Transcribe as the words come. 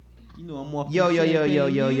You know I'm off Yo, the yo, yo, yo,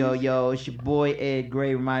 champagne yo, yo, years. yo. It's your boy Ed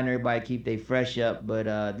Gray. Reminder everybody keep they fresh up.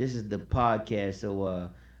 But this is the podcast, so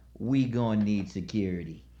we gonna need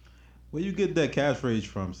security. Where you get that catchphrase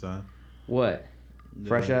from, son? What?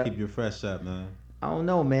 Fresh up? Keep your fresh up, man. I don't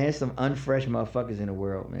know, man. Some unfresh motherfuckers in the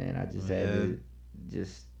world, man. I just Oh, had yeah. to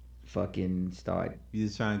just fucking start You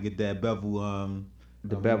just trying to get that bevel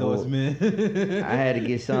the bevel. endorsement. I had to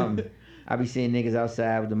get something. I be seeing niggas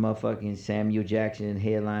outside with the motherfucking Samuel Jackson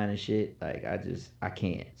headline and shit. Like I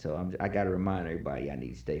can't. So I gotta remind everybody I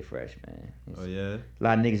need to stay fresh, man. Oh yeah. A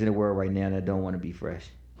lot of niggas in the world right now that don't want to be fresh.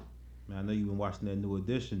 Man, I know you've been watching that New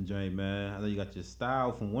Edition joint, man. I know you got your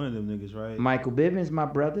style from one of them niggas, right? Michael Bivins, my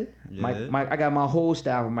brother. Yeah. I got my whole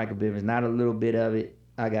style from Michael Bivins, not a little bit of it.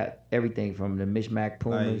 I got everything from the Mishmack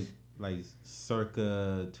Pumas. Like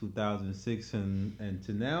circa 2006 and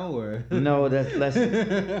to now, or No, that's less.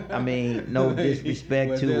 I mean, no disrespect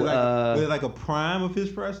was to. there like a prime of his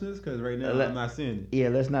freshness? Because right now I'm not seeing it. Yeah,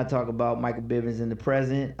 let's not talk about Michael Bivins in the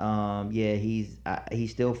present. Yeah, he's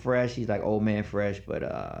still fresh. He's like old man fresh, but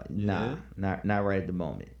nah, not right at the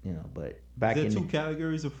moment. You know, but back Is in there two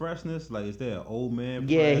categories of freshness? Like, is there an old man?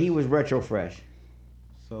 Yeah, fresh? he was retro fresh.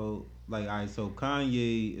 So like, all right, so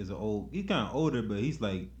Kanye is he's kind of older, but he's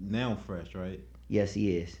like now fresh, right? Yes,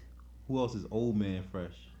 he is. Who else is old man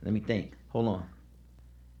fresh? Let me think. Hold on.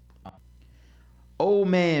 Old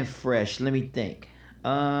man fresh. Let me think.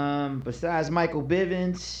 Besides Michael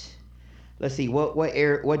Bivins, let's see.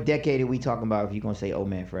 What decade are we talking about? If you're gonna say old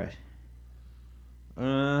man fresh,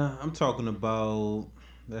 I'm talking about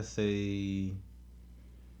let's say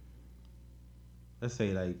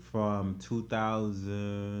like from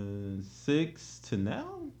 2006 to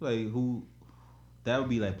now, like who that would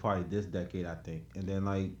be like probably this decade, I think, and then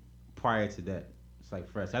like prior to that, it's like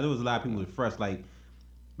fresh. I know there was a lot of people who were fresh, like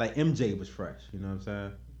MJ was fresh. You know what I'm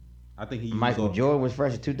saying? I think he Michael Jordan was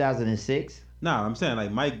fresh in 2006. No, I'm saying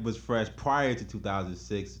like Mike was fresh prior to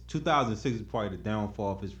 2006. 2006 is probably the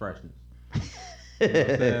downfall of his freshness. You know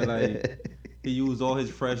what I'm saying? Like he used all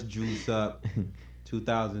his fresh juice up.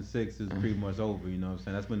 2006 is pretty much over. You know what I'm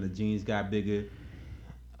saying? That's when the jeans got bigger.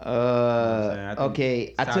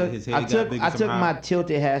 Okay. I took my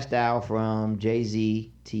tilted hairstyle from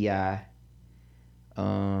Jay-Z, T.I.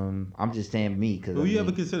 I'm just saying me because. Will you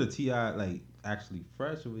ever consider T.I. like actually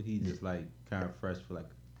fresh, or was he just like kind of fresh for like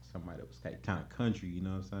somebody that was like kind of country? You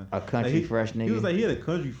know what I'm saying? A country fresh nigga. He was like he had a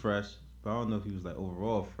country fresh, but I don't know if he was like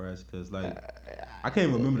overall fresh because like I can't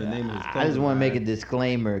even remember the name of his clothing. I just want to make a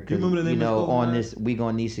disclaimer because you know on this we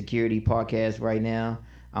gonna need security podcast right now.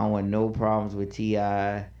 I don't want no problems with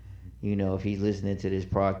T.I. You know, if he's listening to this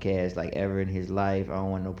podcast like ever in his life, I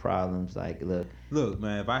don't want no problems. Like, look,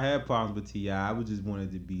 man. If I had problems with T.I., I would just want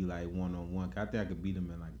it to be like 1-on-1. I think I could beat him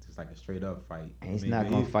in like just like a straight up fight. He's not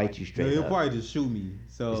gonna fight you straight up. He'll probably just shoot me.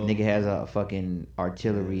 So this nigga has a fucking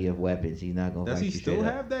artillery of weapons. He's not gonna fight you straight up. Does he still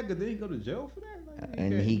have that? Cause then he go to jail for that. Like,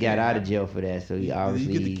 and he got out of jail for that, so he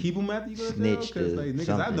obviously you get to keep him after you go to jail. Cause like niggas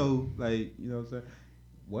something. I know, like you know what I'm saying.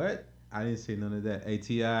 What? I didn't say none of that. Hey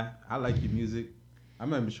T.I., I like your music. I'm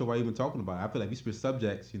not even sure why you're even talking about it. I feel like we switch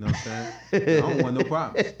subjects, you know what I'm saying? I don't want no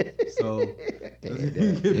problems. So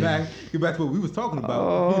get back to what we was talking about.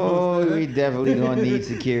 Oh, you know we definitely gonna need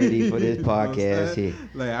security for this podcast here.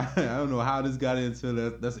 Like I don't know how this got into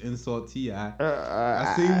that's insult T.I.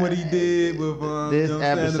 I seen what he did with this you know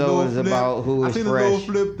episode is about who is fresh. I seen fresh. the little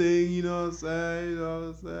flip thing, you know what I'm saying? You know what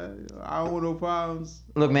I'm saying? I don't want no problems.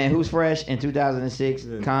 Look, man, who's fresh in 2006?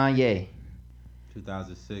 Yeah. Kanye.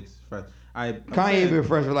 2006 fresh. Kanye been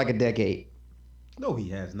fresh for like a decade. No, he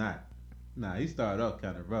has not. Nah, he started off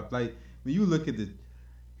kind of rough. Like when you look at I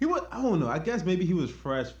don't know. I guess maybe he was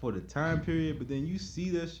fresh for the time period, but then you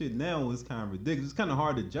see that shit now, it's kind of ridiculous. It's kind of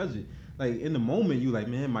hard to judge it. Like in the moment, you like,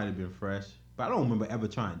 man, it might have been fresh, but I don't remember ever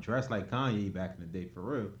trying to dress like Kanye back in the day for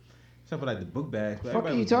real. Except for like the book bag. What the fuck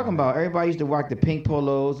are you talking about? Everybody used to rock the pink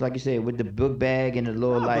polos, like you said, with the book bag and the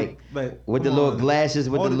little with the little glasses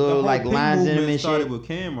with the little like lines in them and shit. Started with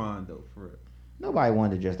Cameron though, for real. Nobody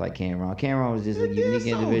wanted to dress like Cameron. Cameron was just a unique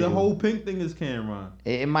individual. The whole pink thing is Cameron.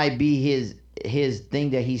 It might be his thing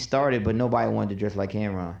that he started, but nobody wanted to dress like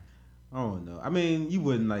Cameron. I don't know. I mean, you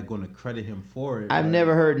wouldn't like going to credit him for it. I've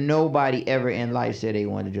never heard nobody ever in life say they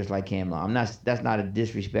wanted to dress like Cameron. That's not a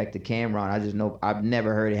disrespect to Cameron. I just know I've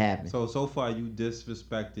never heard it happen. So far you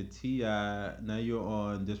disrespected T.I. Now you're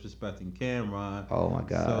on disrespecting Cameron. Oh my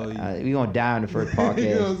God. So we gonna die on the first podcast.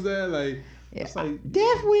 You know what I'm saying? Like, it's like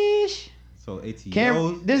Death Wish. So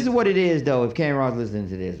ATL. This is what it is though. If Cameron's listening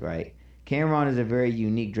to this, right? Cameron is a very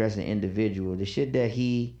unique dressing individual. The shit that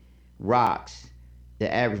he rocks,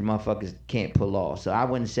 the average motherfuckers can't pull off. So I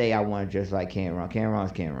wouldn't say I want to dress like Cameron.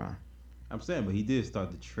 Cameron's Cameron. I'm saying, but he did start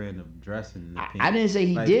the trend of dressing in the pink. I didn't say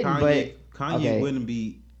he like didn't, Kanye okay. wouldn't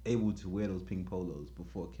be able to wear those pink polos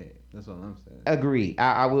before Cam. That's all I'm saying. Agree.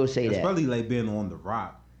 I will say It's that. probably like being on the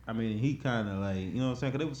rock. I mean, he kind of like, you know what I'm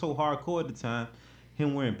saying? Because it was so hardcore at the time.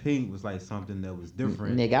 Him wearing pink was like something that was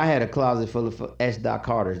different. Nigga, I had a closet full of S. Dot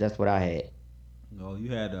Carters. That's what I had. You know, you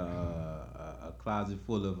had a closet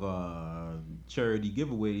full of charity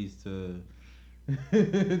giveaways to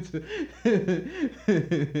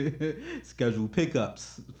schedule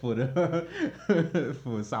pickups for the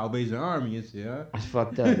for Salvation Army and shit. Huh? That's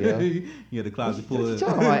fucked up, yo. You had a closet full What you of.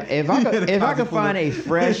 talking about? If I could find a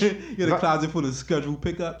fresh, you had a closet full of scheduled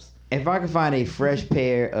pickups. if I could find a fresh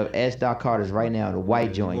pair of S. Dot Carters right now, the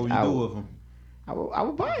white joints, What would you do with them? I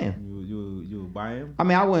would buy them. You would buy them? I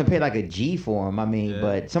mean, I wouldn't pay like a G for them. I mean, Yeah.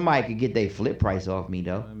 but somebody could get their flip price off me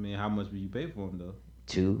though. I mean, how much would you pay for them though?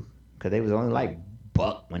 Two, cause they was only like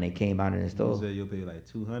buck when they came out in the You store. said you'll pay like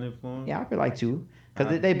 200 for them. Yeah, I feel like two,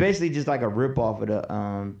 cause they basically just like a rip off of the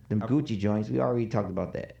them Gucci joints. We already talked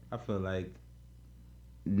about that. I feel like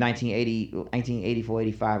 1984,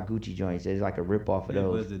 85 Gucci joints. It's like a rip off of yeah,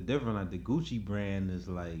 but those. it's different. Like the Gucci brand is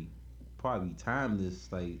like probably timeless.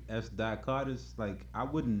 Like S. Dot Carter's, like I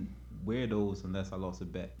wouldn't wear those unless I lost a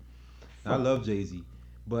bet. I love Jay-Z,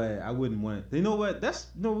 but I wouldn't want. You know what?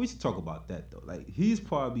 We should talk about that though. Like he's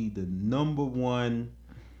probably the number one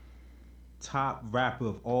top rapper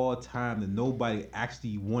of all time that nobody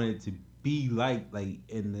actually wanted to be like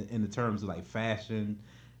in the terms of like fashion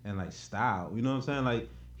and like style. You know what I'm saying? Like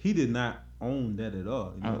he did not own that at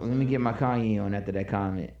all. You know what I'm Let me saying? get my Kanye on after that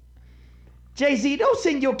comment. Jay-Z, don't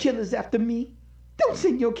send your killers after me. Don't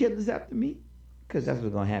send your killers after me. Because that's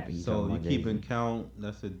what's going to happen. So you keeping count?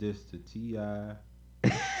 That's a diss to T.I.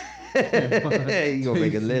 You gonna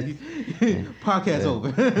make a list. Podcast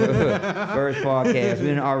over. First podcast. We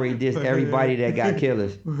done already dissed everybody that got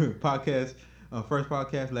killers. Podcast. First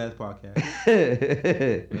podcast, last podcast.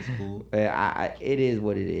 That's cool. It is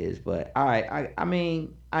what it is. But all right, I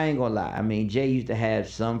mean, I ain't gonna lie. I mean, Jay used to have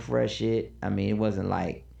some fresh shit. I mean, it wasn't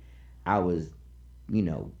like I was,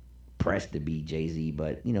 pressed to be Jay-Z,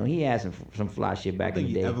 but he had some fly shit back I in think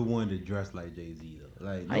the day. he ever wanted to dress like Jay-Z though.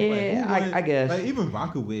 Like I guess. Like even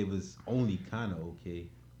Rockaway was only kind of okay.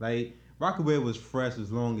 Like Rockaway was fresh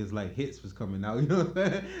as long as like hits was coming out. You know what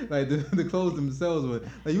I'm saying? Like the clothes themselves were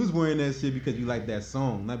like you was wearing that shit because you liked that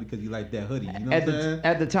song, not because you liked that hoodie. You know what I'm saying?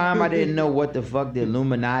 At the time, I didn't know what the fuck the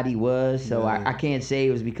Illuminati was, so Yeah. I can't say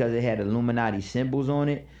it was because it had Illuminati symbols on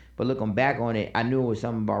it. But looking back on it, I knew it was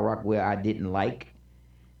something about Rockwell I didn't like.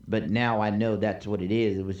 But now I know that's what it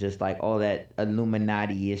is. It was just like all that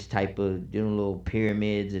Illuminati-ish type of little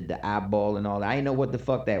pyramids and the eyeball and all that. I didn't know what the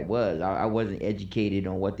fuck that was. I wasn't educated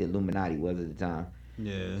on what the Illuminati was at the time.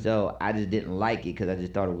 Yeah. So I just didn't like it because I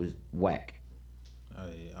just thought it was whack. I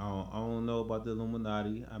don't know about the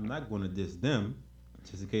Illuminati. I'm not going to diss them,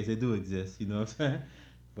 just in case they do exist. You know what I'm saying?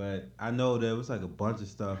 But I know there was like a bunch of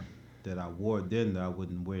stuff that I wore then that I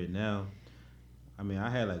wouldn't wear now. I mean, I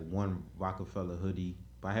had like one Rockefeller hoodie.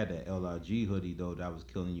 But I had that LRG hoodie though that I was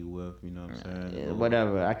killing you with, you know what I'm saying?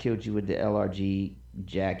 Whatever. I killed you with the LRG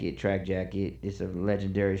jacket, track jacket. It's a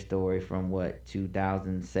legendary story from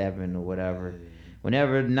 2007 or whatever.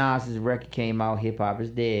 Whenever Nas's record came out, Hip Hop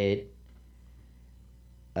Is Dead,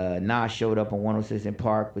 Nas showed up on 106 in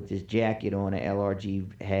Park with this jacket on, an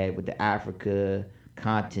LRG had with the Africa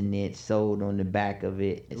continent sold on the back of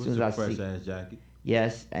it. It was a fresh ass jacket.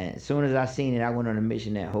 Yes, and as soon as I seen it, I went on a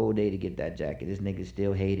mission that whole day to get that jacket. This nigga's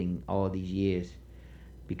still hating all these years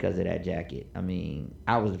because of that jacket. I mean,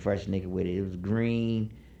 I was the first nigga with it. It was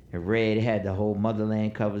green and red. It had the whole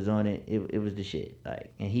motherland covers on it. It was the shit.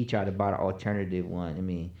 Like, and he tried to buy the alternative one. I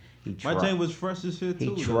mean, my chain was fresh as shit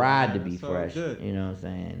too. He tried though, to be so fresh. good. You know what I'm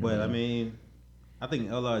saying? But I mean, I think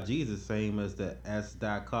LRG is the same as the S.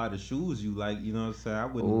 Dot Carter shoes you like. You know what I'm saying? I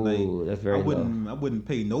wouldn't that's very low. I wouldn't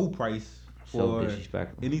pay no price So for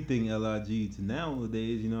disrespectful. anything LRG to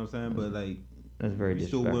nowadays. You know what I'm saying? But like, That's very you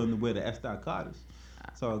still disrespectful. willing to wear the S. Dot Carters.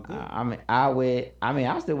 It's all good.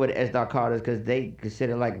 I still wear the S. Dot Carters because they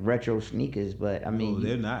consider like retro sneakers. But I mean, no,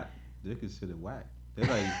 they're not. They're considered whack. They're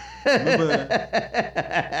like, remember,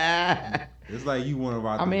 it's like you want to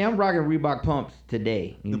rock. I mean, I'm rocking Reebok pumps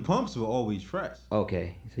today. The pumps were always fresh.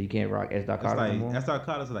 Okay, so you can't rock S. Dot It's Carter like anymore? S. Dot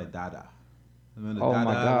Carters are like Dada. Remember the Oh Dada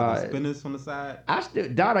my God. with the spinners on the side?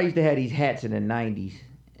 Dada used to have these hats in the '90s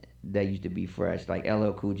that used to be fresh. Like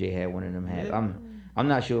LL Cool J had one of them hats. Yeah. I'm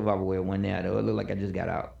not sure if I would wear one now though. It looked like I just got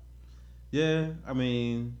out. Yeah, I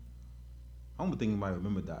mean, I'm thinking about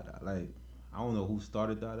remember Dada. Like, I don't know who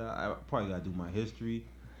started Dada. I probably gotta do my history,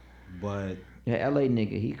 but Yeah, LA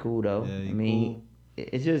nigga, he cool though. yeah, he I mean, cool.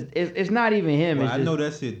 it's not even him. Well, It's I just know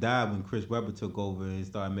that shit died when Chris Webber took over and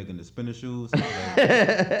started making the spinner shoes. So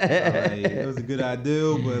it was a good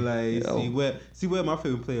idea, but like, see where my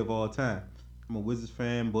favorite player of all time. I'm a Wizards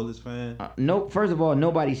fan, Bullets fan. No, first of all,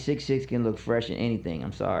 nobody 6'6" can look fresh in anything.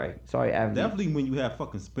 I'm sorry, Avni. Definitely when you have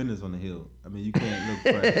fucking spinners on the hill. I mean, you can't look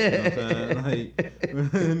fresh. You know what I'm saying? Like,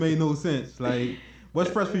 it made no sense. Like, what's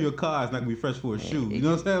fresh for your car is not gonna be fresh for a shoe. You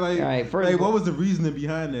know what I'm saying? Like, all right, first what was the reasoning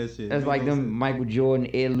behind that shit? That's like them Michael Jordan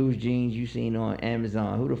Air Loose jeans you seen on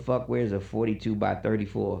Amazon. Who the fuck wears a 42 by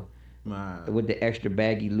 34 with the extra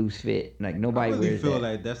baggy loose fit? Like nobody wears that. I really feel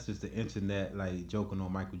like that's just the internet like joking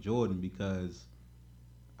on Michael Jordan because,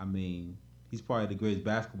 I mean, he's probably the greatest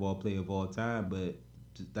basketball player of all time. But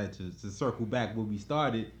to circle back where we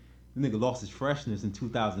started, the nigga lost his freshness in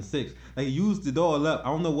 2006. Like, he used it all up. I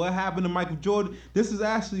don't know what happened to Michael Jordan. This is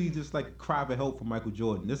actually just like a cry for help for Michael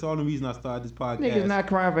Jordan. That's the only reason I started this podcast. Nigga's not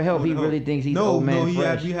crying for help. He really thinks he's old man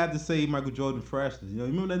fresh. He had to say Michael Jordan freshness. You know,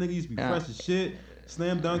 remember that nigga used to be fresh as shit,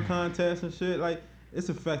 slam dunk contest and shit. Like, it's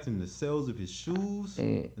affecting the sales of his shoes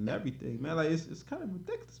and everything, man. Like, it's kind of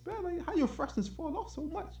ridiculous, man. Like, how your freshness fall off so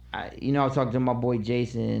much? I was talking to my boy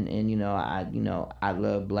Jason, and I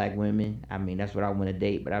love black women. I mean, that's what I want to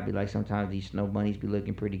date. But I'd be like, sometimes these snow bunnies be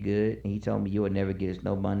looking pretty good, and he told me you would never get a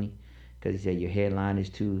snow bunny because he said your hairline is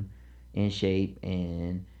too in shape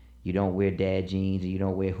and you don't wear dad jeans and you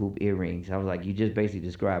don't wear hoop earrings. I was like, you just basically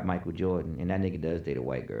described Michael Jordan, and that nigga does date a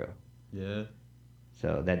white girl. Yeah.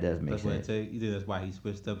 So that does make sense. That's what I take. You think that's why he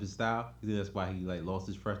switched up his style? You think that's why he like lost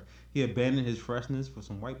his fresh? He abandoned his freshness for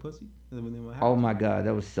some white pussy? Oh my God,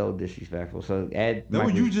 that was so disrespectful. So add. That's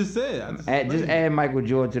what you just said. Just add Michael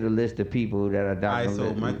Jordan to the list of people that are down. All right,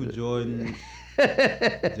 so Michael Jordan,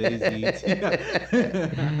 Jay-Z.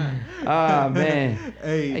 Ah man,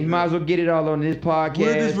 hey, you might as well get it all on this podcast.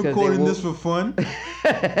 We're just recording this for fun.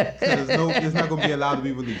 So it's not gonna be allowed to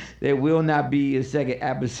be released. There will not be a second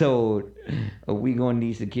episode of We Gonna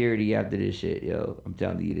Need Security after this shit, yo. I'm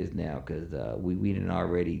telling you this now, cause we done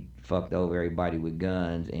already fucked over everybody with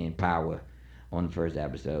guns and power on the first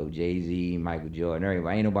episode. Jay-Z, Michael Jordan,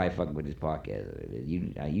 everybody. Ain't nobody fucking with this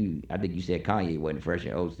podcast. I think you said Kanye wasn't fresh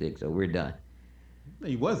in 06, so we're done. No,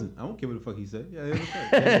 he wasn't. I don't care what the fuck he said. Yeah, he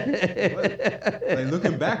was like,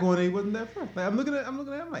 looking back on it, he wasn't that fresh. Like, I'm looking at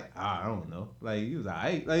him like, I don't know. Like, he was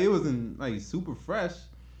alright. Like, it wasn't like super fresh.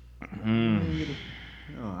 I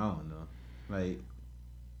don't know. Like,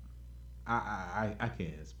 I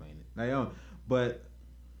can't explain it. Like, but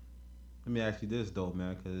let me ask you this though,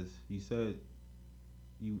 man, because you said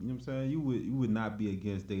you know what I'm saying, you would not be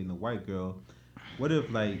against dating a white girl. What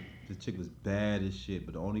if like the chick was bad as shit,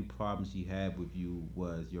 but the only problem she had with you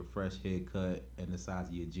was your fresh haircut and the size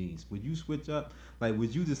of your jeans? Would you switch up? Like,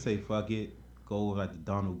 would you just say fuck it, go with like the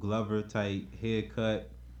Donald Glover type haircut,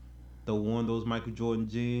 throw on those Michael Jordan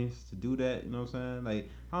jeans to do that? You know what I'm saying? Like,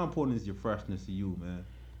 how important is your freshness to you, man?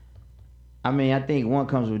 I mean, I think one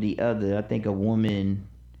comes with the other. I think a woman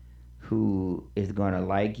who is gonna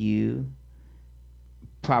like you,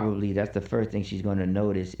 probably that's the first thing she's gonna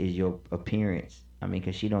notice is your appearance. I mean,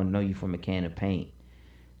 because she don't know you from a can of paint.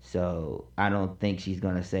 So I don't think she's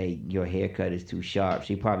gonna say your haircut is too sharp.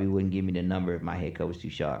 She probably wouldn't give me the number if my haircut was too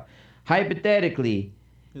sharp. Hypothetically,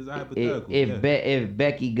 if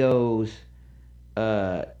Becky goes,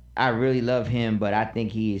 I really love him, but I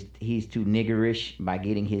think he's too niggerish by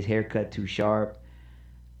getting his haircut too sharp.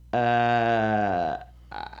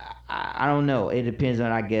 I don't know. It depends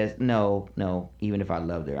on, I guess. No. Even if I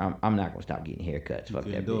loved her, I'm not gonna stop getting haircuts. Fuck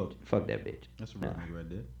that bitch. Fuck that bitch. That's right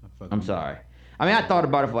there. I'm sorry. I mean, I thought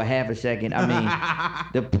about it for a half a second. I mean,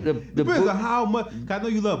 the depends on how much. I know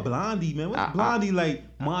you love Blondie, man. What's Blondie like?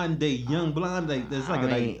 Modern day young Blondie, like there's like,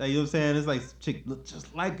 like you know what I'm saying? It's like chick look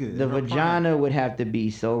just like her. The vagina would have to be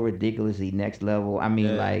so ridiculously next level. I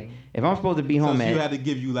mean, like if I'm supposed to be home, you had to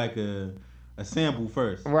give you like a sample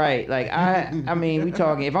first, right? Like I mean, we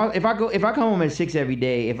talking. If I come home at 6 every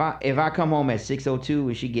day, if I come home at 6:02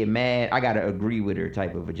 and she get mad, I gotta agree with her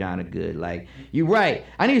type of vagina good. Like, you right.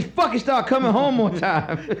 I need to fucking start coming home on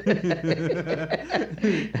time. I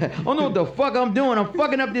don't know what the fuck I'm doing. I'm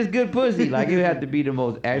fucking up this good pussy. Like, it have to be the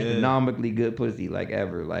most astronomically good pussy like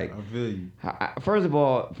ever. Like, I feel you. First of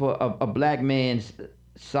all, for a black man's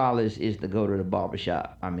solace is to go to the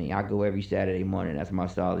barbershop. I mean, I go every Saturday morning. That's my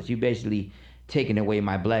solace. You basically taking away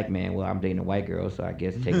my black man. Well, I'm dating a white girl, so I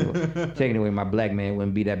guess taking away my black man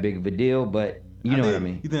wouldn't be that big of a deal, but you know what I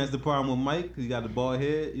mean. You think that's the problem with Mike? Because he got the bald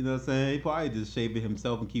head, you know what I'm saying? He probably just shave it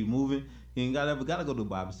himself and keep moving. He ain't ever gotta go to a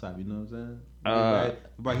barber shop. You know what I'm saying?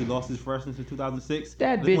 Right, he lost his freshness in 2006.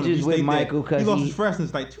 That bitch is with Michael because he lost his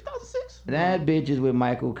freshness like 2006. That bitch is with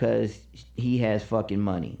Michael because he has fucking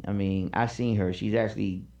money. I mean, I seen her. She's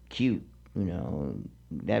actually cute. You know,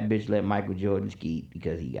 that bitch let Michael Jordan ski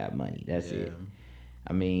because he got money. That's it.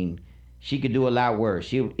 I mean, she could do a lot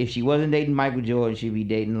worse. If she wasn't dating Michael Jordan, she'd be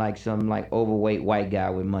dating like some like overweight white guy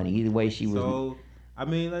with money. Either way, she was. So, I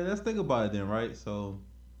mean, like, let's think about it then, right? So,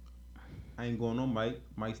 I ain't going on Mike.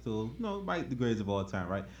 Mike still, Mike the greatest of all time,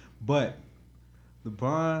 right? But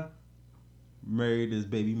LeBron married his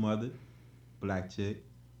baby mother, black chick.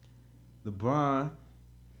 LeBron,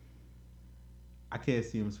 I can't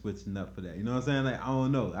see him switching up for that. You know what I'm saying? Like, I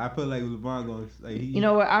don't know. I feel like LeBron going like you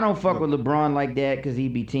know what? I don't fuck with LeBron like that because he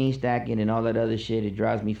be team stacking and all that other shit. It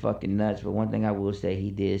drives me fucking nuts. But one thing I will say, he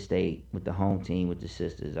did stay with the home team with the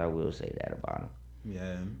sisters. I will say that about him.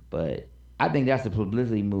 Yeah. But I think that's a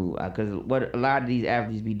publicity move because what a lot of these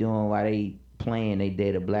athletes be doing while they playing, they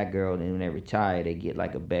date a black girl, and when they retire, they get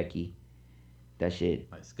like a Becky. That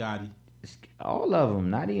shit. Like Scotty. All of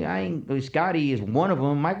them. Not even. Scotty is one of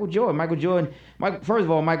them. Michael Jordan. First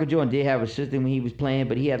of all, Michael Jordan did have a sister when he was playing,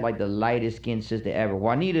 but he had like the lightest skinned sister ever.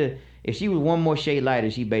 Juanita, if she was one more shade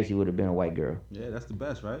lighter, she basically would have been a white girl. Yeah, that's the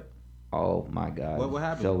best, right? Oh my God! What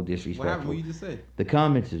happened? So disrespectful. What happened? What you just said? The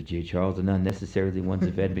comments of J. Charles are not necessarily ones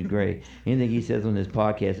of Edmund Gray. Anything he says on this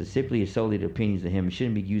podcast is simply solely the opinions of him and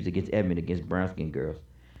shouldn't be used against Edmund against brown skinned girls.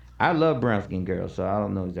 I love brown skinned girls, so I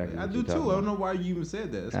don't know exactly. I what do you're too. talking I don't about. know why you even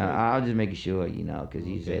said that. I'll just make sure, because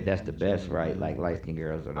you said that's the best, right? Like light skinned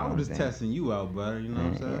girls. I was just testing you out, brother. You know what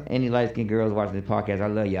I'm saying? Any light skinned girls watching this podcast, I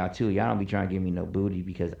love y'all too. Y'all don't be trying to give me no booty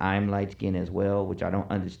because I'm light skinned as well, which I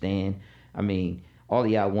don't understand. I mean, all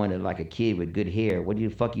of y'all wanted like a kid with good hair. What do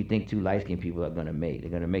the fuck you think two light skinned people are gonna make?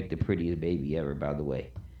 They're gonna make the prettiest baby ever, by the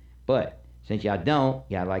way. But since y'all don't,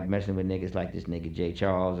 y'all like messing with niggas like this nigga J.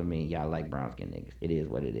 Charles. I mean, y'all like brown skinned niggas. It is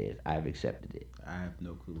what it is. I've accepted it. I have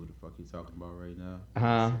no clue what the fuck you're talking about right now.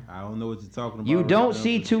 Huh? I don't know what you're talking about. You right don't now,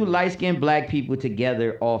 see two light skinned black people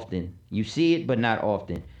together often. You see it, but not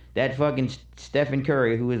often. That fucking Stephen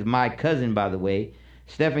Curry, who is my cousin, by the way,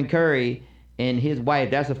 Stephen Curry and his wife,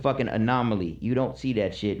 that's a fucking anomaly. You don't see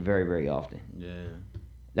that shit very, very often. Yeah.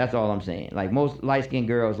 That's all I'm saying. Like most light skinned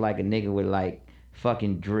girls like a nigga with like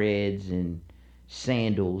fucking dreads and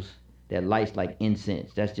sandals that lights like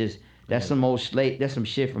incense. That's some old that's some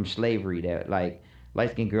shit from slavery that like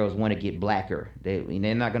light skinned girls want to get blacker. They're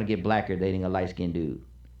not gonna get blacker dating a light skinned dude.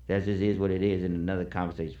 That just is what it is in another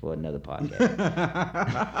conversation for another podcast.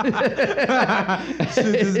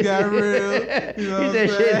 Shit just got real. You know he said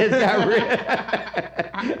shit just got real.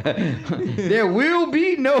 There will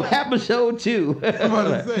be no episode 2. I'm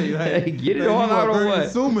about to say, like, get it all out on what?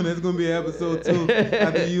 Assuming it's gonna be episode 2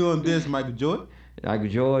 after you on this, Michael Jordan. Michael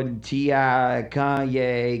Jordan, T.I.,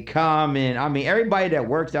 Kanye, Common. I mean, everybody that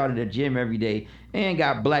works out at the gym every day and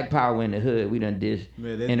got black power in the hood. We done this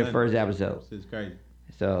in the first episode. It's crazy.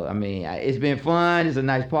 So, I mean, it's been fun. It's a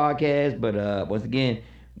nice podcast. But once again,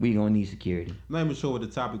 we going to need security. I'm not even sure what the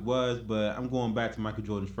topic was, but I'm going back to Michael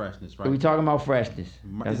Jordan's freshness, right? We talking about freshness.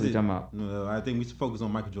 That's what we're talking about. No, I think we should focus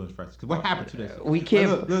on Michael Jordan's freshness. Because what happened to that? We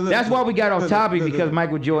can't. That's why we got off topic because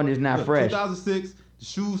Michael Jordan is not fresh. 2006. The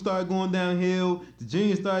shoes started going downhill. The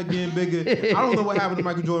jeans started getting bigger. I don't know what happened to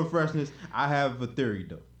Michael Jordan freshness. I have a theory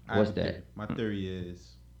though. What's that? My theory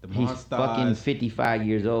is the He's Monstars. fucking 55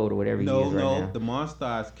 years old or whatever he is right now. The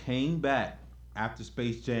Monstars came back after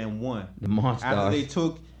Space Jam 1. The Monstars. After they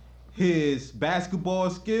took his basketball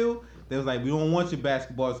skill, they was like, we don't want your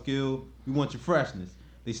basketball skill. We want your freshness.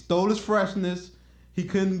 They stole his freshness. He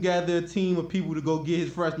couldn't gather a team of people to go get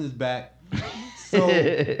his freshness back. So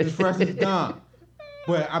his freshness gone.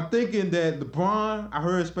 But I'm thinking that LeBron, I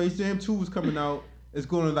heard Space Jam 2 was coming out, is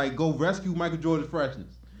going to like go rescue Michael Jordan's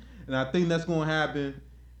freshness. And I think that's going to happen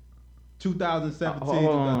 2017,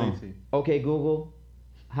 2018. Okay, Google.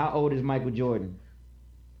 How old is Michael Jordan?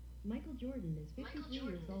 Michael Jordan is 53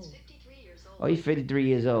 years old. Oh, he's 53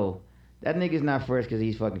 years old. That nigga's not fresh because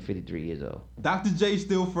he's fucking 53 years old. Dr. J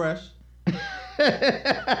still fresh.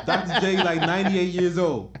 Dr. J like 98 years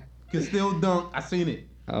old. Can still dunk. I seen it.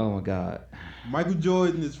 Oh my God. Michael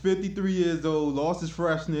Jordan is 53 years old, lost his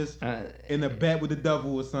freshness in a bet with the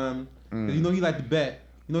devil or something. 'Cause you know he liked to bet.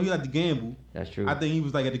 You know he liked to gamble. That's true. I think he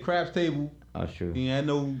was like at the craps table. That's true. He had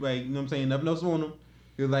no, like, you know what I'm saying, nothing else on him.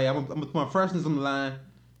 He was like, I'm gonna put my freshness on the line.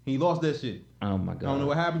 He lost that shit. Oh my God. I don't know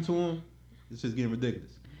what happened to him. It's just getting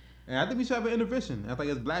ridiculous. And I think we should have an intervention. I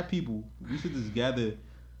think as black people, we should just gather.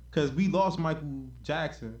 Because we lost Michael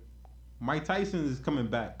Jackson. Mike Tyson is coming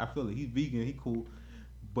back. I feel it. He's vegan. He cool.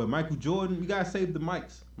 But Michael Jordan, we got to save the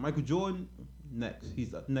mics. Michael Jordan, next.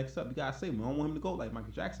 He's next up. You gotta save him. I don't want him to go like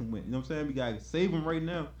Michael Jackson went. You know what I'm saying? We gotta save him right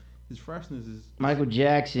now. His freshness is Michael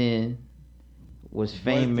Jackson was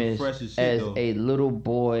famous freshest shit, as though. a little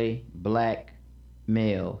boy, black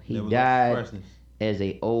male. He never lost died freshness. as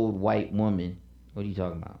a old white woman. What are you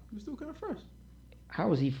talking about? He was still kind of fresh. How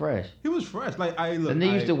was he fresh? He was fresh. Like I look. And they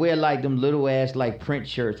used to wear like them little ass like print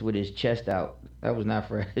shirts with his chest out. That was not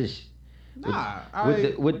fresh.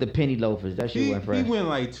 With the penny loafers, that shit wasn't fresh. He went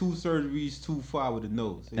like 2 surgeries too far with the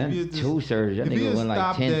nose. And 2 surgeries. That nigga went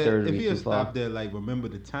like 10 surgeries If he had too far. stopped there, like remember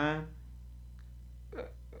the time.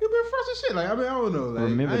 He'd been fresh as shit. Like I mean, I don't know. Like,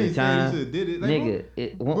 Remember I the ain't saying time, he should've did it. Like, nigga.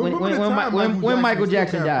 remember the time When Michael was still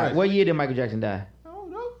Jackson kinda died? fresh. What year did Michael Jackson die? I don't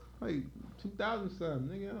know. Like 2000 something,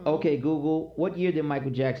 nigga. I don't know. Okay, Google. What year did Michael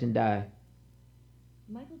Jackson die?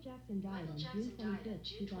 Michael Jackson died on June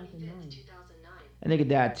 25th, 2009. That nigga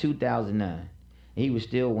died 2009. He was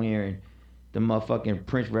still wearing the motherfucking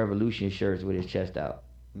Prince Revolution shirts with his chest out.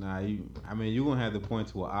 Nah, I mean, you gonna have to point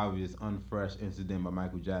to an obvious unfresh incident by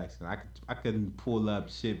Michael Jackson. I couldn't pull up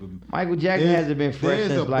shit, but Michael Jackson hasn't been fresh there's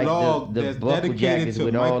since a like blog the that's buckle dedicated jackets to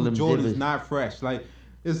with all Michael them Jordan's zippers. not fresh. Like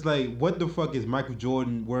it's like what the fuck is Michael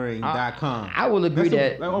Jordan wearing.com? I will agree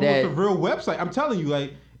That's that almost that a real website. I'm telling you,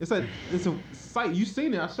 like it's a site. You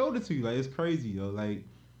seen it? I showed it to you. Like it's crazy, yo. Like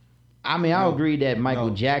I mean, I'll No, agree that Michael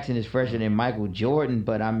no. Jackson is fresher than Michael Jordan,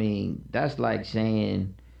 but I mean, that's like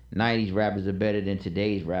saying 90s rappers are better than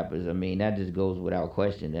today's rappers. I mean, that just goes without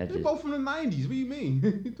question. That's they're just both from the '90s. What do you mean?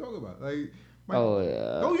 What you talking about? Like oh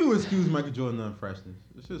don't you excuse Michael Jordan unfreshness?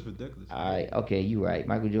 It's just ridiculous. all right, okay, you right.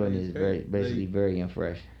 Michael Jordan is very basically very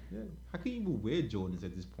unfresh. Yeah. How can you even wear Jordans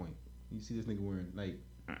at this point? You see this nigga wearing like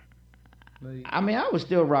I mean, I would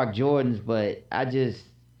still rock Jordans, but I just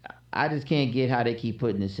can't get how they keep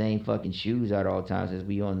putting the same fucking shoes out all the time. Since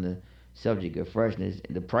we on the subject of freshness,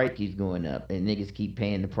 the price keeps going up, and niggas keep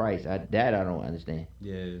paying the price. I don't understand.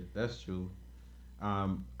 yeah, that's true.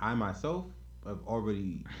 I myself have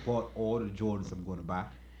already bought all the Jordans I'm going to buy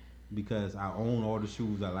because I own all the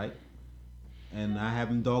shoes I like, and I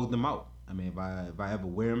haven't dogged them out. I mean, if I ever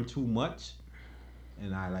wear them too much,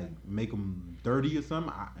 and I like make them dirty or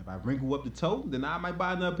something, if I wrinkle up the toe, then I might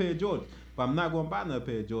buy another pair of Jordans. But I'm not going to buy another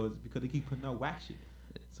pair of Jordans because they keep putting out whack shit.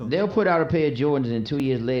 So They'll put out a pair of Jordans, and 2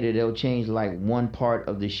 years later they'll change like one part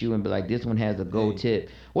of the shoe and be like, "This one has a gold tip."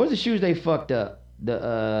 What's the shoes they fucked up?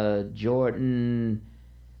 The Jordan,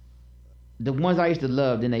 the ones I used to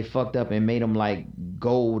love. Then they fucked up and made them like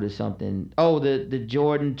gold or something. Oh, the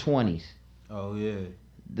Jordan 20s. Oh yeah.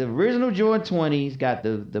 The original Jordan 20s got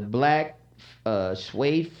the black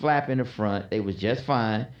suede flap in the front. They was just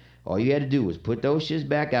fine. All you had to do was put those shits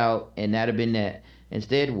back out, and that'd have been that.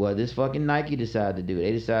 Instead, what this fucking Nike decided to do,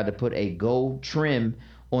 they decided to put a gold trim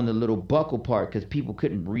on the little buckle part because people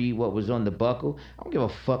couldn't read what was on the buckle. I don't give a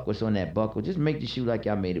fuck what's on that buckle. Just make the shoe like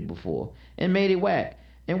y'all made it before and made it whack.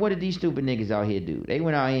 And what did these stupid niggas out here do? They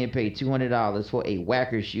went out here and paid $200 for a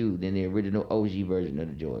whacker shoe than the original OG version of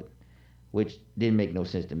the Jordan, which didn't make no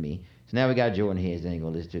sense to me. So now we got Jordan heads that ain't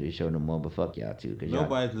gonna listen to this show no more, but fuck y'all too.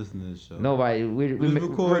 Nobody's listening to this show. Nobody. We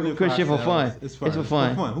recording Chris shit for fun. It's fun. It's for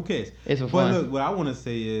fun. Who cares? It's for But fun. look, what I want to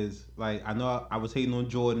say is, like, I know I was hating on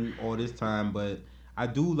Jordan all this time, but I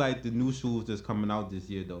do like the new shoes that's coming out this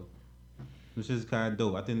year, though. Which is kind of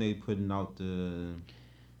dope. I think they putting out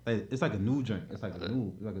it's like a new drink. It's like a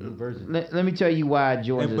new version. Let me tell you why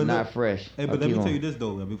Jordans Hey, is but not look- fresh. Hey, but Okay, let me go tell on. you this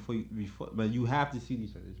though, man, but you have to see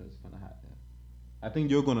these shirts. These shirts kind of hot. Man. I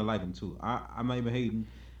think you're gonna like them too. I'm not even hating.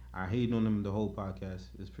 I hated on them the whole podcast.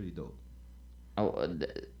 It's pretty dope.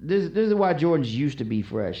 This is why Jordans used to be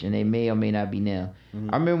fresh, and they may or may not be now. Mhm.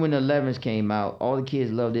 I remember when the 11s came out. All the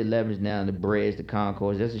kids love the 11s now, the Breads, the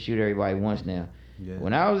Concords. That's the shoe that everybody wants now. Yeah.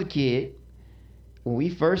 When I was a kid, when we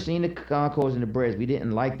first seen the Concords and the Breads, we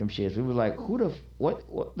didn't like them shits. We were like,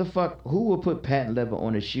 what the fuck? Who would put patent leather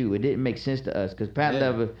on a shoe? It didn't make sense to us because patent Yeah.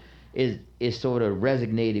 leather is sort of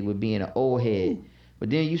resignated with being an old head. But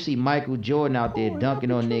then you see Michael Jordan out there dunking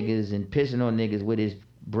on niggas and pissing on niggas with his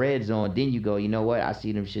breads on. Then you go, you know what? I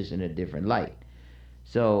see them shits in a different light.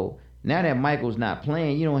 So now that Michael's not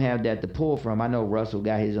playing, you don't have that to pull from. I know Russell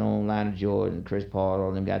got his own line of Jordans, Chris Paul,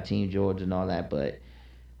 all them got Team Jordans and all that, but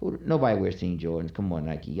nobody wears Team Jordans. Come on,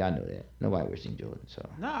 Nike, y'all know that. Nobody wears Team Jordans. So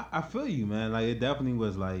Nah, I feel you, man. Like it definitely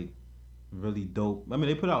was like really dope. I mean,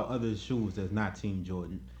 they put out other shoes that's not Team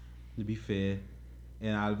Jordan, to be fair.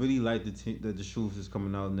 And I really like the shoes that's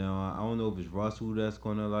coming out now. I don't know if it's Russell that's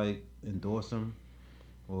gonna like endorse them,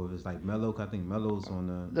 or if it's like Melo. I think Melo's on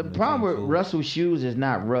the. the on problem team with too. Russell's shoes is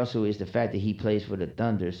not Russell, it's the fact that he plays for the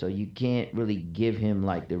Thunder. So you can't really give him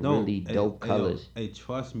like the really dope colors. Hey,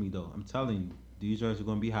 trust me though. I'm telling you, these joints are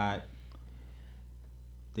gonna be hot.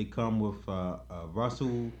 They come with a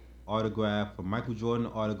Russell autograph, a Michael Jordan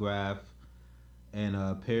autograph, and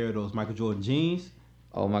a pair of those Michael Jordan jeans.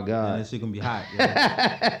 Oh my And God. that shit gonna be hot.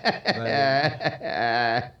 Yeah.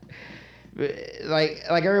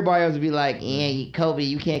 like everybody else would be like, yeah, Kobe,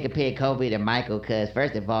 you can't compare Kobe to Michael because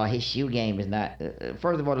first of all, his shoe game is not.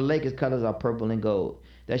 First of all, the Lakers colors are purple and gold.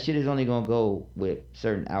 That shit is only gonna go with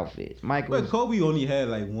certain outfits. Michael, But Kobe only had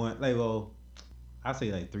like one, like I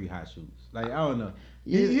say like 3 hot shoes. Like I don't know.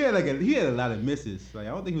 Yeah. He had a lot of misses. Like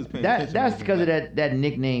I don't think he was paying attention. that's when he because was of like- that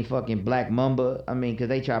nickname, fucking Black Mamba. I mean, because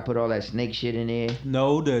they try to put all that snake shit in there.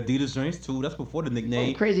 No, the Adidas joints too. That's before the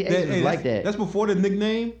nickname. Oh, Crazy Eight was like that. That's before the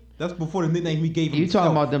nickname. That's before the nickname he gave himself. You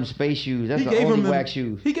talking about them space shoes? That's the only whack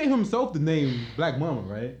shoes. He gave himself the name Black Mama,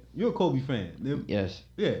 right? You're a Kobe fan. Yes.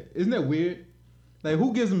 Yeah, isn't that weird? Like,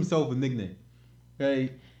 who gives himself a nickname?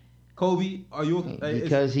 Hey, Kobe, are you? Like,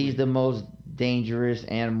 Because he's the most dangerous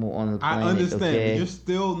animal on the planet. I understand, okay? but you're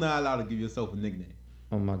still not allowed to give yourself a nickname.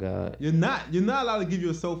 Oh my God. You're not allowed to give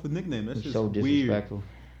yourself a nickname. That's It's just so weird. disrespectful.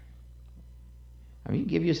 I mean, you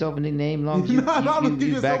give yourself a nickname long as You're you, not allowed to you, give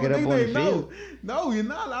you yourself back a it up on the nickname. field. No, you're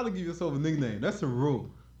not allowed to give yourself a nickname. That's a rule.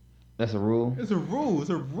 That's a rule. It's a rule.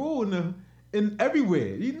 It's a rule in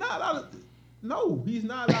everywhere. He's not allowed to. No, he's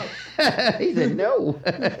not allowed. He said no.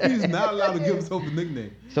 He's not allowed to give himself a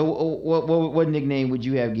nickname. So what nickname would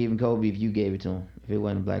you have given Kobe if you gave it to him? If it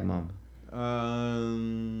wasn't Black Mamba?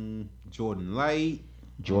 Jordan Light.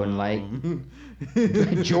 Jordan Light.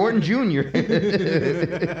 Jordan Jordan Jr.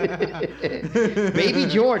 Baby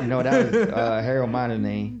Jordan. No, that was Harold Miner's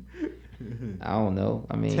name. I don't know.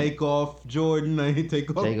 I mean, Take off Jordan.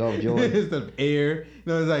 Take off Jordan. Instead of air.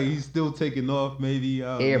 It's like he's still taking off. Maybe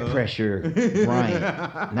Air Pressure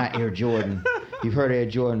Bryant, not Air Jordan. You've heard Air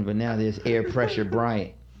Jordan, but now there's Air Pressure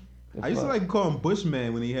Bryant. I used to like to call him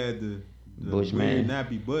Bushman when he had the Bushman. weird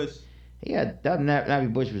nappy bush. Yeah, that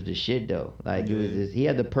nappy bush was the shit though. Like it was, Yeah. he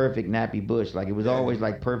had the perfect nappy bush. Like it was Yeah. always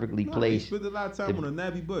like perfectly No, he placed. spent a lot of time The- on a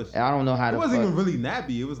nappy bush. I don't know how It to. wasn't fuck- even really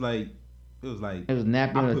nappy. It was like It was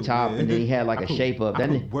nappy I on the put- top, yeah. and then he had like I a put- shape up. I That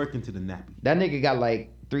put ni- work into the nappy. that nigga got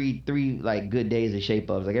like three like good days of shape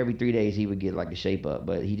ups. Like every 3 days he would get like a shape up,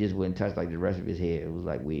 but he just wouldn't touch like the rest of his hair. It was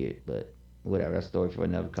like weird, but whatever. That's a story for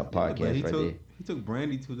another podcast But he right took there. he took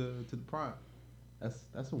Brandy to the prime.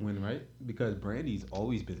 That's a win, right? Because Brandy's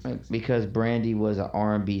always been sexy. Because Brandy was an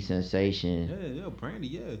R&B sensation Yeah, Brandy,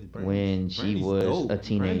 yeah. when she Brandy's was dope. a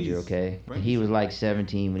teenager. Okay, and he was like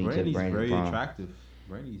 17 when he took Brandy's Brandy to very prom. attractive.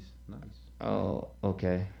 Brandy's nice. Oh,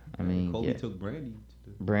 okay. I mean, Kobe yeah. took Brandy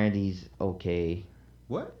to the Brandy's okay.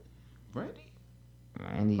 what? Brandy?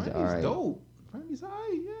 Brandy's Brandy's alright. dope. Brandy's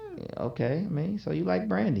alright, yeah. Yeah, okay, I mean, so you like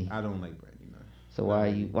Brandy. I don't like Brandy, no. So why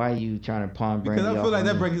are you trying to pawn Brandy Because I off feel like on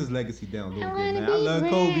that me? brings his legacy down a little bit, man. I love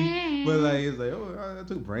Kobe, but like it's like, oh, I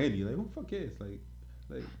took Brandy. Like who the fuck cares? Like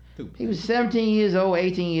took He was 17 years old,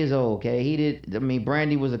 18 years old, okay? He did, I mean,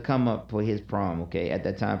 Brandy was a come up for his prom, okay, at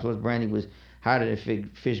that time. Plus, Brandy was hotter than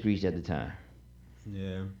fish grease at the time.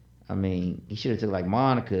 Yeah. I mean, he should have took like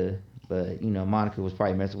Monica, but, you know, Monica was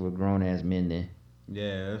probably messing with grown ass men then.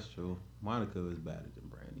 Yeah, that's true. Monica is better than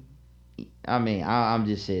Brandy. I mean, I'm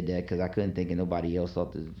just said that because I couldn't think of nobody else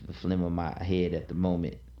off the flim of my head at the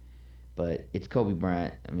moment. But it's Kobe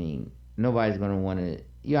Bryant. I mean, nobody's going to want to.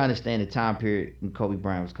 You understand the time period when Kobe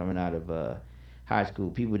Bryant was coming out of high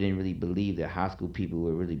school. People didn't really believe that high school people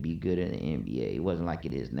would really be good in the NBA. It wasn't like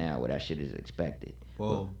it is now where that shit is expected.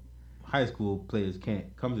 Well, high school players can't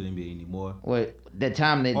come to the NBA anymore. Well, that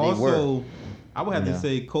time they were. Also, I would have You to know.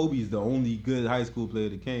 say Kobe's the only good high school player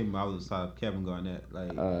that came outside of Kevin Garnett.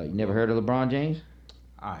 Like, You never heard of LeBron James?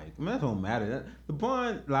 alright, man, that don't matter.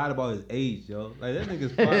 LeBron lied about his age, yo. Like that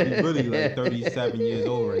nigga's probably really like 37 years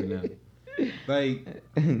old right now. Like,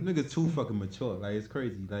 nigga's too fucking mature. Like, it's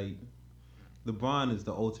crazy. Like, LeBron is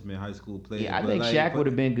the ultimate high school player. Yeah, I but, think like, Shaq but- would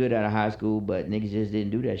have been good out of high school, but niggas just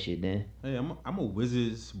didn't do that shit then. Hey, I'm a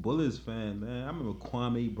Wizards Bullets fan, man. I remember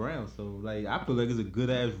Kwame Brown, so like I feel like it's a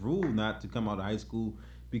good ass rule not to come out of high school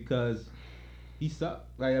because he sucked.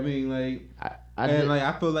 Like I mean, like I like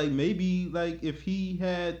I feel like maybe like if he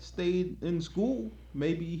had stayed in school,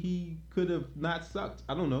 maybe he could have not sucked.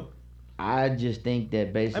 I don't know. I just think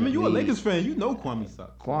that basically. I mean, you a Lakers fan, you know Kwame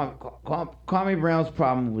sucked. Kwame Brown's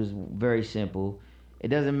problem was very simple. It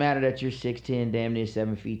doesn't matter that you're 6'10", damn near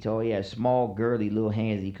 7 feet tall. He had small, girly little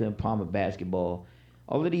hands. He couldn't palm a basketball.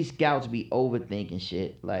 All of these scouts be overthinking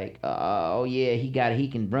shit. Like, oh yeah, he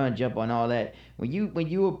can run, jump on all that. When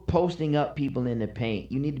you are posting up people in the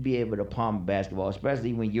paint, you need to be able to palm a basketball,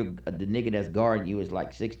 especially when you're the nigga that's guarding you is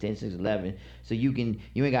like 6'10", 6'11". So you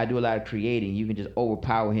ain't gotta do a lot of creating. You can just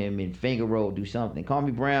overpower him and finger roll, do something.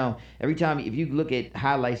 Kwame Brown, every time if you look at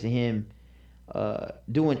highlights of him,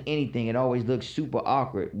 doing anything, it always looked super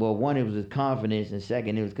awkward. Well, one, it was his confidence, and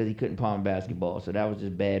second, it was because he couldn't palm basketball. So that was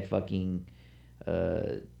just bad fucking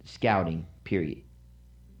scouting. Period.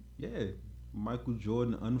 Yeah, Michael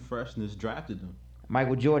Jordan, unfreshness, drafted him.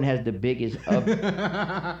 Michael Jordan has the biggest oven.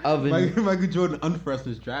 Michael Jordan,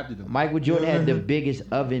 unfreshness, drafted him. Michael Jordan had the biggest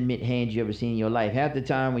oven mitt hands you ever seen in your life. Half the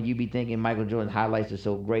time when you be thinking Michael Jordan's highlights are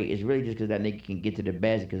so great, it's really just because that nigga can get to the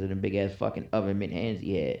basket because of them big ass fucking oven mitt hands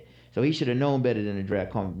he had. So he should have known better than to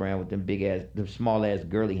draft Kobe Bryant with them big ass, them small ass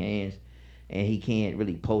girly hands, and he can't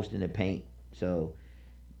really post in the paint. So,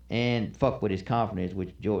 and fuck with his confidence,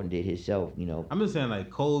 which Jordan did himself. You know. I'm just saying like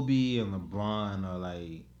Kobe and LeBron are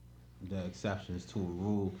like the exceptions to a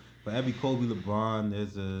rule. For every Kobe, LeBron,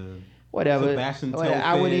 there's a Whatever. Sebastian Telfair.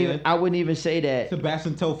 I wouldn't even say that.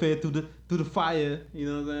 Sebastian Telfair through the fire. You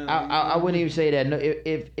know what I'm saying? I wouldn't even say that. No,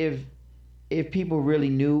 if people really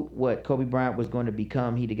knew what Kobe Bryant was going to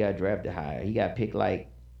become, he'd have got drafted higher. He got picked like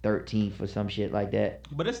 13th or some shit like that.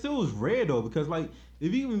 But it still was rare though, because like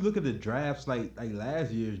if you even look at the drafts, like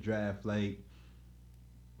last year's draft, like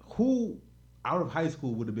who out of high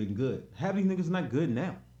school would have been good? Half these niggas not good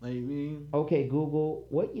now. Like, I mean, okay, Google,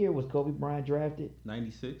 what year was Kobe Bryant drafted?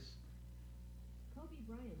 96. Kobe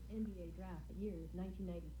Bryant's NBA draft year is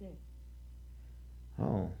 1996.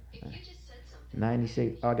 Oh, If you just said something.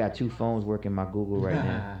 96. Oh, I got two phones working my Google right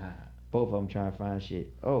now. Both of them trying to find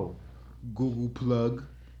shit. Oh, Google plug.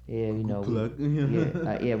 yeah, you know. Plug.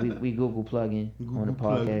 We Google plugging on the Google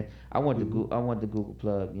plug. podcast. I want the Google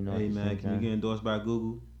plug. You know. Hey at the man, same can we time. get endorsed by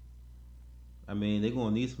Google? I mean, they're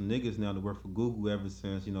gonna need some niggas now to work for Google ever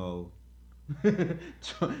since, you know,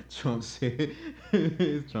 Trump said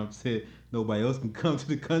nobody else can come to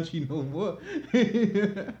the country no more.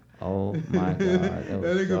 Oh my God, that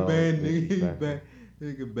was nigga so banned disrespectful.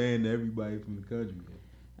 nigga banned everybody from the country.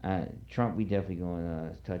 Trump, we definitely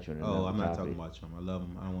gonna touch on another Oh, I'm not topic. talking about Trump. I love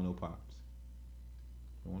him. I don't want no problems.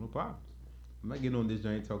 Don't want no problems. I'm not getting on this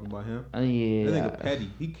joint talking about him. Yeah. That nigga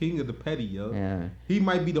petty. He king of the petty, yo. Yeah. He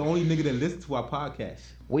might be the only nigga that listens to our podcast.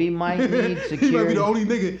 We might need security. He might be the only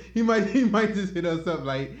nigga. He might just hit us up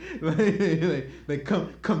like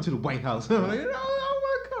come to the White House. I'm like, no, I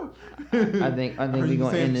want to come. I think heard we're you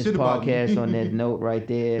gonna saying end this shit about me. podcast on that note right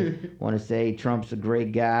there. Want to say Trump's a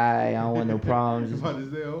great guy. I don't want no problems. About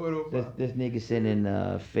to say, oh, This nigga sending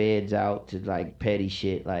feds out to like petty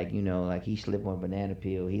shit, like you know, like he slipped on a banana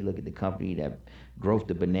peel. He look at the company that growth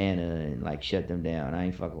the banana and like shut them down. I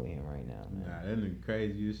ain't fucking with him right now, man. Nah, that nigga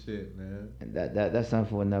crazy as shit, man. And that's something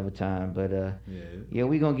for another time. But Yeah.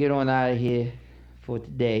 we gonna get on out of here for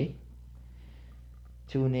today.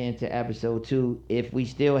 Tune in to episode 2 if we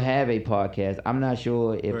still have a podcast. I'm not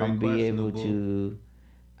sure if Very I'm be able questionable. to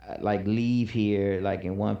like leave here like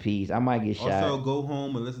in one piece. I might get shot. Also, go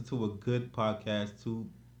home and listen to a good podcast, Two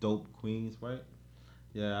Dope Queens, right?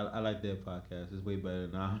 Yeah, I like their podcast. It's way better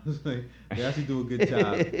than ours. Like, they actually do a good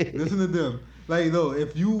job. Listen to them. Like, though,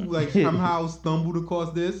 if you like somehow stumbled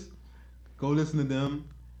across this, go listen to them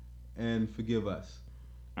and forgive us.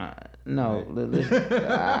 No, Right. listen,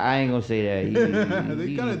 I ain't gonna say that.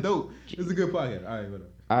 They kind of dope. It's a good podcast. All right, whatever.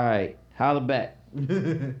 All right, holla back.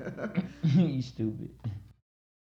 You stupid.